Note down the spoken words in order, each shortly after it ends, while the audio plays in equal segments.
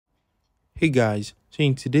Hey guys, so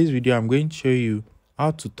in today's video I'm going to show you how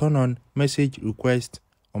to turn on message request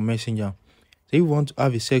on Messenger. So if you want to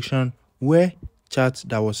have a section where chat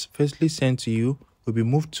that was firstly sent to you will be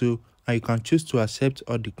moved to, and you can choose to accept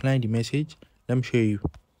or decline the message, let me show you.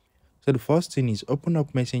 So the first thing is open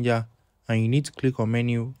up Messenger and you need to click on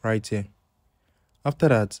menu right here. After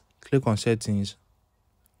that, click on settings.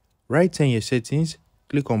 Right here in your settings,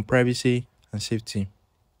 click on privacy and safety.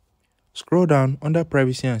 Scroll down under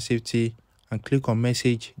privacy and safety and click on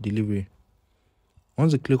message delivery.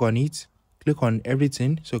 Once you click on it, click on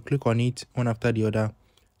everything, so click on it one after the other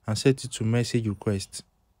and set it to message request.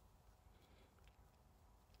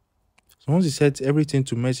 So once you set everything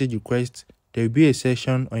to message request, there will be a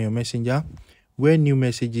section on your Messenger where new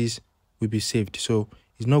messages will be saved. So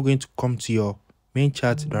it's not going to come to your main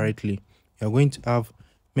chat directly. You're going to have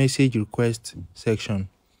message request section.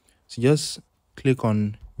 So just click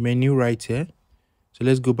on menu right here. So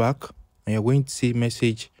let's go back and you're going to see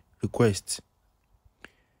message request.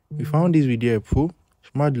 If you found this video helpful,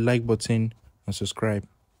 smash the like button and subscribe.